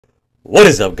What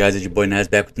is up, guys? It's your boy Naz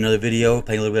back with another video,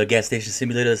 playing a little bit of Gas Station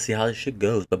Simulator to see how this shit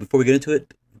goes. But before we get into it,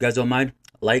 if you guys don't mind,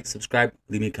 like, subscribe,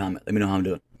 leave me a comment. Let me know how I'm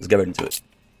doing. Let's get right into it.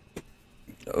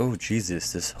 Oh,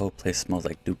 Jesus, this whole place smells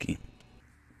like dookie.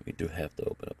 We do have to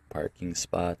open up parking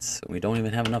spots. We don't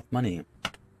even have enough money.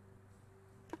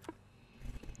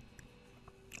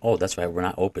 Oh, that's right, we're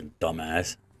not open,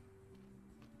 dumbass.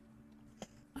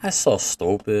 I so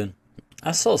stupid.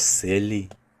 I so silly.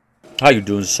 How you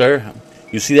doing, sir?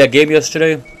 You see that game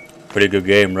yesterday? Pretty good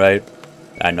game, right?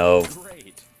 I know.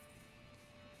 Great.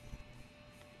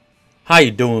 How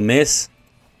you doing, miss?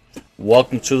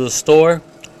 Welcome to the store.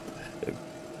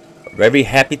 Very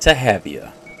happy to have you.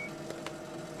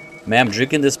 Ma'am,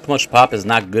 drinking this much pop is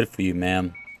not good for you,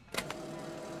 ma'am.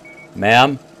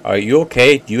 Ma'am, are you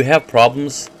okay? Do you have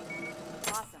problems?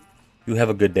 Awesome. You have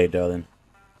a good day, darling.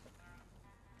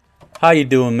 How you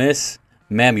doing, miss?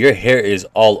 Ma'am, your hair is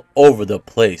all over the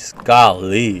place.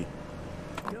 Golly.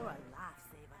 You're a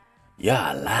lifesaver. You're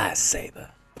a lifesaver.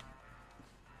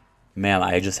 Ma'am,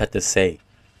 I just had to say,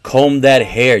 comb that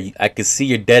hair. I can see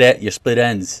your your split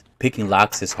ends. Picking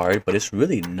locks is hard, but it's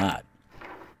really not.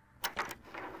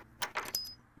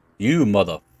 You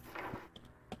mother.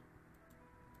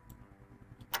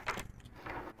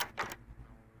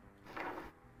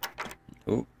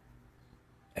 Ooh.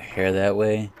 Hair that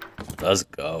way. Let's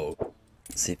go.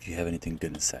 Let's see if you have anything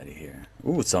good inside of here.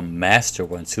 Ooh, it's a master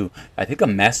one too. I think a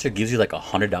master gives you like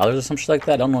 $100 or something like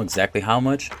that. I don't know exactly how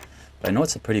much, but I know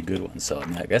it's a pretty good one. So I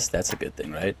mean, I guess that's a good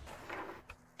thing, right?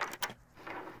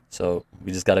 So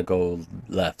we just gotta go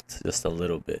left just a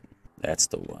little bit. That's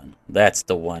the one. That's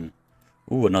the one.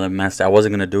 Ooh, another master. I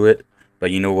wasn't gonna do it,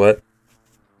 but you know what?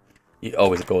 You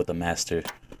always go with the master.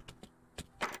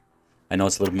 I know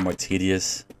it's a little bit more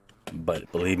tedious, but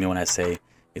believe me when I say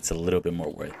it's a little bit more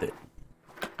worth it.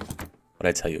 What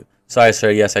I tell you? Sorry,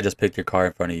 sir. Yes, I just picked your car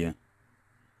in front of you.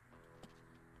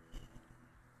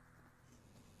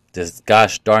 This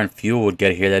gosh darn fuel would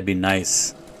get here. That'd be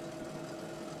nice.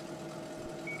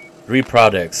 3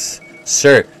 products.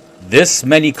 Sir, this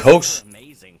many Cokes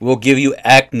Amazing. will give you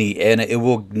acne and it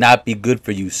will not be good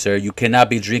for you, sir. You cannot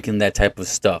be drinking that type of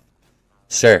stuff.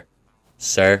 Sir.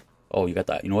 Sir. Oh, you got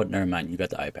the... You know what? Never mind. You got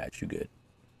the eye patch. You good.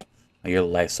 Your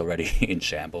life's already in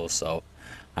shambles, so...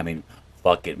 I mean,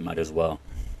 fuck it. Might as well.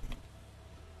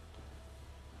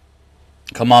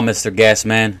 Come on, Mr.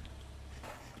 Gasman.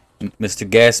 Mr.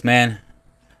 Gasman.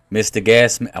 Mr.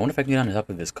 Gasman. I wonder if I can get on the top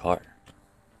of this car.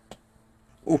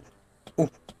 Ooh. Ooh.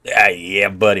 Yeah,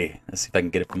 buddy. Let's see if I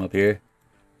can get it from up here.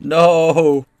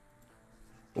 No.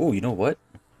 Ooh, you know what?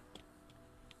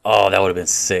 Oh, that would have been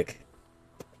sick.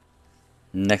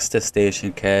 Next to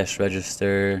station, cash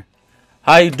register.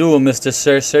 How you doing, Mr.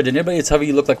 Sir? Did anybody tell you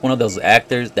you look like one of those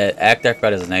actors? That actor, I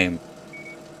forgot his name.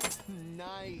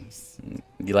 Nice.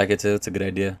 You like it too? It's a good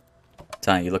idea.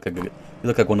 Tanya, you look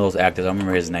like one of those actors. I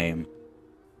remember his name.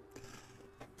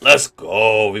 Let's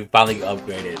go. We finally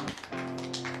upgraded.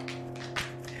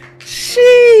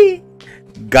 Shee.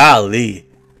 Golly.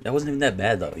 That wasn't even that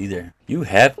bad though either. You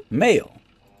have mail.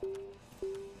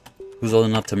 Who's old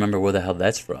enough to remember where the hell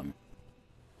that's from?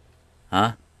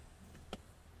 Huh?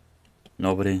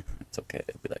 Nobody? It's okay.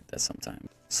 It'll be like that sometime.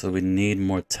 So we need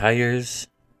more tires.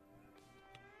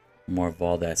 More of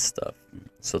all that stuff.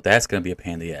 So that's going to be a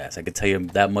pain in the ass. I can tell you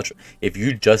that much. If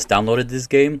you just downloaded this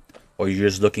game, or you're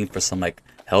just looking for some like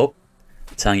help,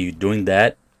 I'm telling you, doing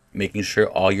that, making sure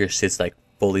all your shit's like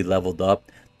fully leveled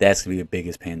up, that's going to be the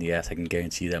biggest pain in the ass. I can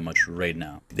guarantee you that much right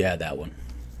now. Yeah, that one.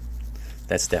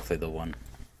 That's definitely the one.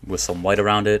 With some white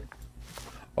around it.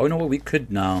 Oh, you know what? We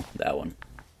could... No, that one.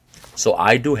 So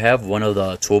I do have one of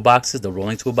the toolboxes, the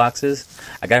rolling toolboxes.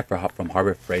 I got it from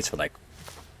Harbor Freight for like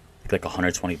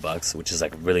 $120, which is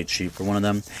like really cheap for one of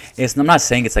them. I'm not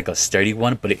saying it's like a sturdy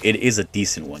one, but it is a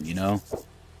decent one, you know.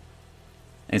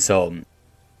 And so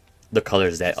the color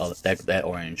is that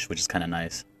orange, which is kind of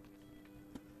nice.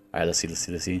 All right, let's see.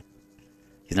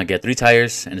 He's gonna get 3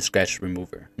 tires and a scratch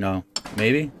remover. No,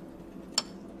 maybe.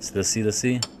 So let's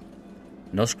see.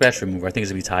 No scratch remover. I think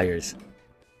it's gonna be tires.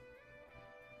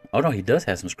 Oh no, he does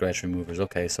have some scratch removers.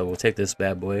 Okay, so we'll take this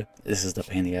bad boy. This is the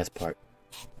pain in the ass part.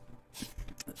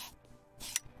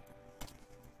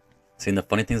 See, and the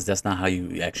funny thing is that's not how you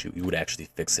would actually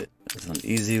fix it. This is an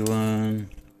easy one.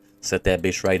 Set that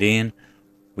bitch right in.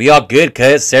 We all good,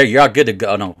 cuz. Sir, you're all good to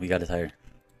go. Oh no, we got a tire.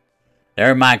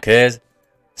 Never mind, cuz.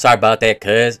 Sorry about that,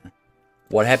 cuz.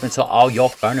 What happened to all your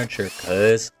furniture,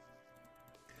 cuz?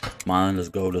 Come on, let's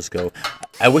go.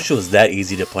 I wish it was that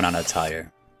easy to put on a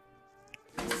tire.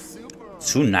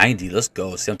 $290, let's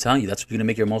go. See, I'm telling you, that's what's gonna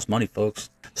make your most money,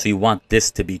 folks. So you want this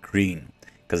to be green,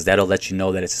 because that'll let you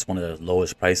know that it's just one of the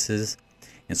lowest prices.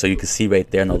 And so you can see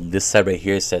right there on this side right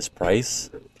here it says price,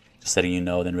 just letting you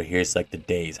know. Then right here it's like the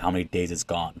days, how many days it's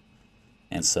gone.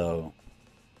 And so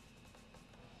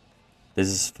this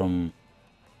is from,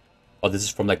 oh, this is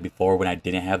from like before when I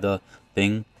didn't have the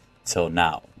thing till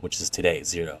now, which is today,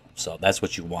 0. So that's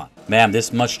what you want. Man,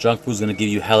 this much junk food is gonna give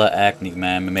you hella acne,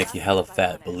 man, and make you hella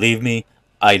fat. Believe me,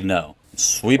 I know.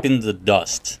 Sweeping the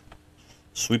dust.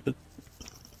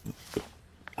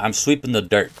 I'm sweeping the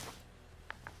dirt.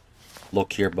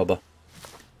 Look here, Bubba.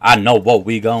 I know what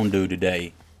we gonna do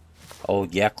today. Oh,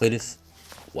 yeah, Cletus?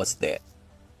 What's that?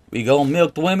 We gonna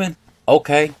milk the women?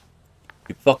 Okay.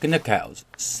 You fucking the cows.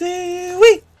 See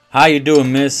we. How you doing,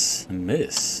 miss?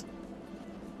 Miss.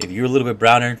 If you're a little bit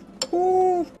browner.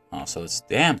 Ooh. Oh, so it's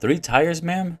damn 3 tires,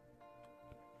 ma'am.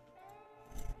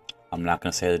 I'm not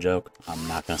gonna say the joke. I'm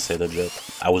not gonna say the joke.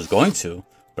 I was going to,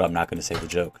 but I'm not gonna say the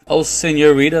joke. Oh,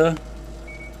 senorita.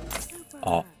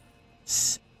 Oh.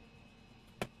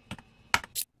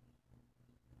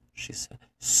 She said,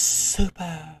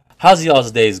 super. How's y'all's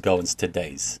days going? It's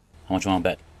today's. How much you want to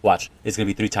bet? Watch. It's gonna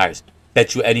be 3 tires.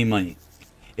 Bet you any money.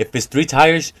 If it's 3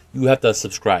 tires, you have to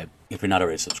subscribe. If you're not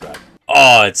already subscribed.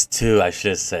 Oh, it's 2. I should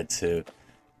have said 2.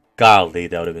 Golly,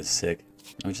 that would have been sick.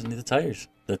 We just need the tires.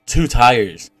 The 2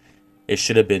 tires. It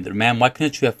should have been. Man, why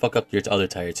couldn't you have fucked up your other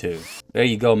tire too? There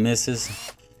you go, missus.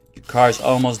 Your car's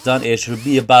almost done. It should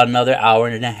be about another hour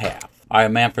and a half. Alright,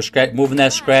 man, for moving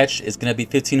that scratch, it's gonna be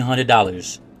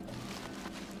 $1,500.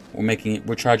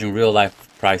 We're charging real life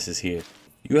prices here.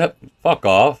 You have, fuck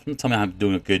off. Don't tell me I'm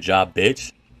doing a good job,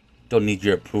 bitch. Don't need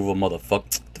your approval,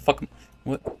 motherfucker. The fuck,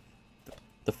 what?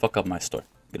 The fuck up my store.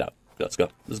 Get out. Let's go.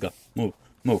 Let's go.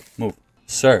 Move.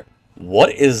 Sir,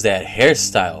 what is that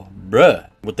hairstyle, bruh?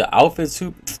 With the outfit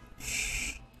too?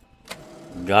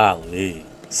 Golly.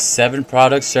 7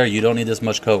 products, sir. You don't need this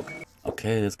much coke.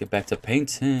 Okay, let's get back to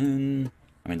painting.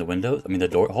 I mean the windows. I mean the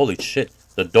door. Holy shit.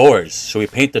 The doors. Should we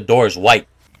paint the doors white?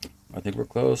 I think we're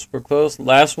close. We're close.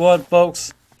 Last one,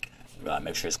 folks. Gotta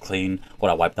make sure it's clean.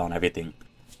 Gotta wipe down everything.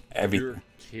 You're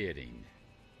kidding.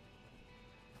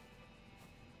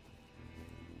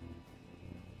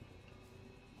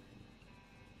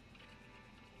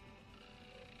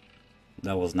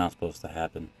 That was not supposed to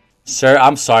happen. Sir,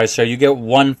 I'm sorry, sir. You get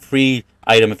 1 free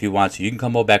item if you want to. You can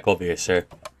come back over here, sir.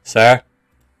 Sir?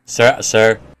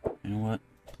 Sir? You know what?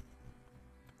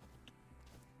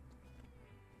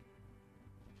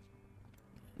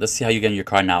 Let's see how you get in your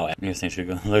car now.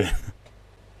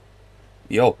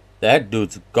 Yo, that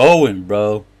dude's going,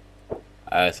 bro.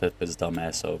 Alright, so this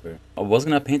dumbass over. I was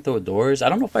gonna paint the doors. I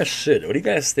don't know if I should. What do you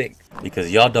guys think?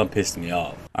 Because y'all done pissed me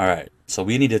off. Alright, so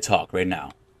we need to talk right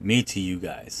now. Me to you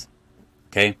guys.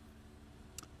 Okay?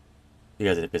 You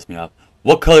guys didn't piss me off.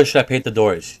 What color should I paint the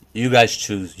doors? You guys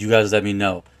choose. You guys let me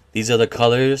know. These are the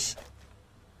colors.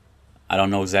 I don't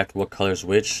know exactly what color is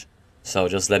which. So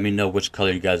just let me know which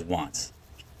color you guys want.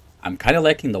 I'm kind of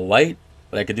liking the white.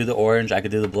 But I could do the orange. I could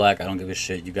do the black. I don't give a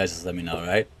shit. You guys just let me know,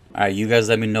 alright? Alright, you guys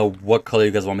let me know what color you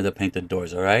guys want me to paint the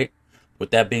doors, alright? With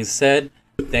that being said,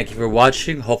 thank you for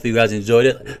watching. Hopefully you guys enjoyed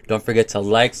it. Don't forget to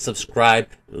like, subscribe,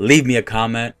 leave me a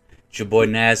comment. It's your boy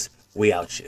Naz. We out you.